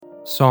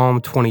Psalm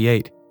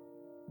 28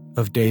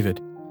 of David.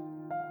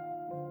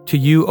 To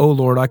you, O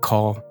Lord, I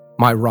call,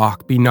 my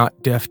rock, be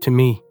not deaf to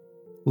me,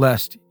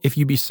 lest, if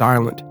you be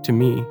silent to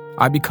me,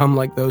 I become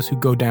like those who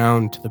go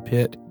down to the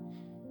pit.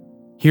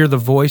 Hear the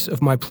voice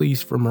of my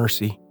pleas for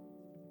mercy.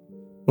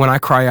 When I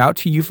cry out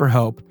to you for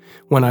help,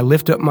 when I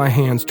lift up my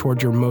hands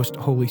toward your most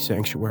holy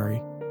sanctuary,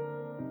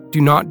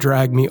 do not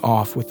drag me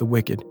off with the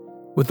wicked,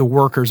 with the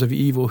workers of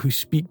evil who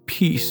speak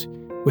peace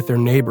with their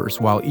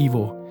neighbors while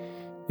evil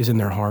is in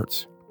their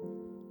hearts.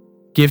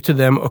 Give to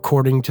them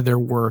according to their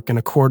work and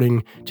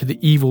according to the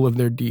evil of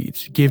their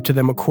deeds. Give to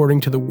them according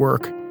to the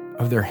work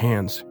of their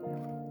hands.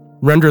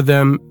 Render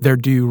them their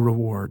due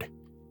reward,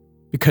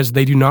 because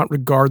they do not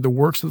regard the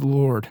works of the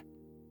Lord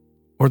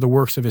or the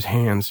works of his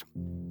hands.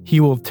 He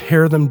will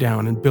tear them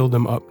down and build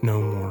them up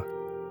no more.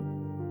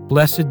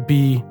 Blessed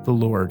be the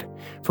Lord,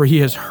 for he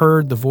has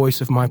heard the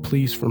voice of my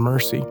pleas for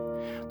mercy.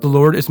 The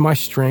Lord is my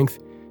strength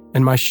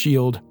and my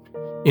shield.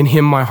 In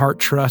him my heart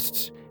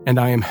trusts, and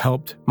I am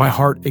helped. My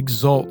heart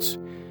exults,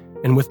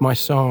 and with my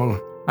song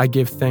I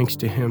give thanks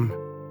to him.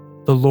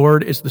 The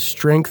Lord is the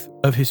strength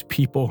of his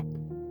people.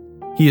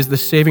 He is the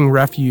saving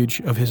refuge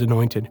of his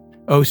anointed.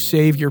 O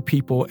save your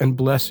people and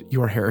bless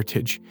your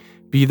heritage.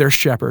 Be their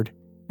shepherd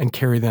and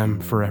carry them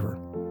forever.